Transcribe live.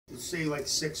say like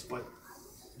 6, but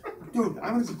dude,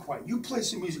 I'm gonna be quiet. You play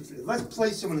some music for me. Let's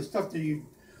play some of the stuff that you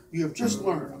have just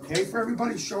learned, okay? For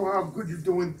everybody, show how good you're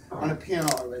doing on the piano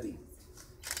already.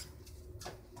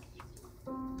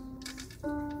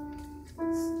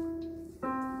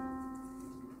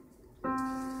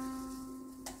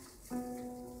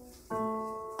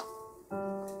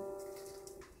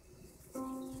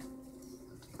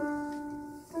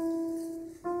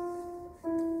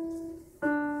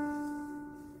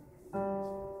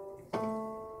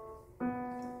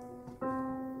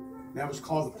 That was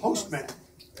called The Postman.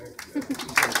 This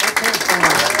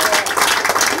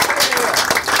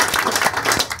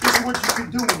is what you can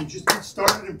do when you just get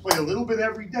started and play a little bit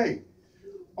every day.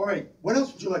 All right, what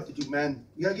else would you like to do, man?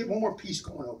 You gotta get one more piece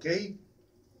going, okay?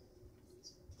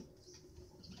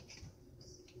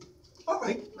 All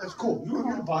right, that's cool.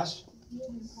 You're the boss.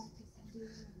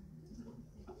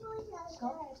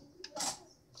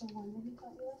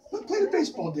 Let's play the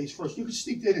baseball days first. You can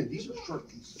sneak that in. These are short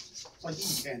pieces. It's like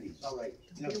eating candies. All right.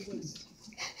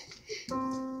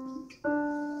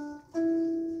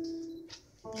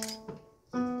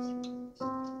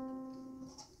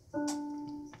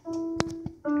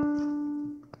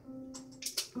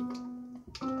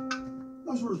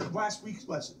 Those were last week's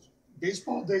lessons.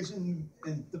 Baseball days and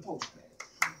the postman.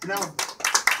 Now,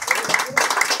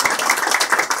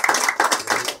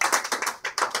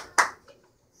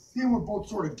 here we're both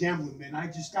sort of gambling, man. I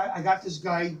got this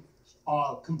guy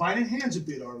combining hands a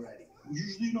bit already. We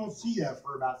usually don't see that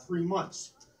for about 3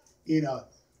 months. Your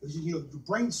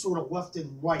brain's sort of left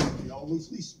and right, at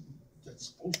least that's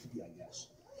supposed to be, I guess.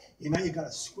 And now you got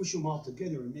to squish them all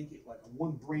together and make it like a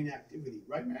one brain activity,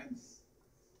 right, man?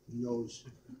 He knows.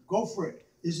 Go for it.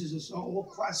 This is an old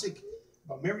classic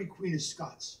about Mary Queen of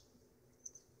Scots.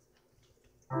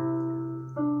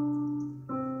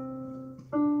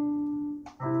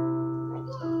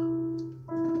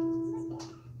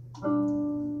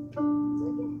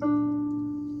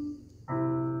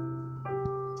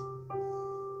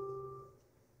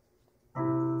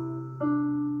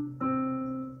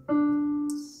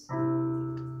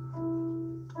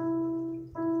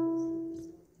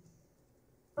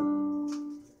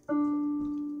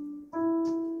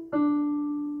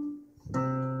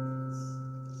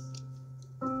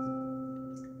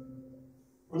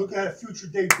 We're looking at a future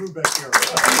Dave Brubeck here.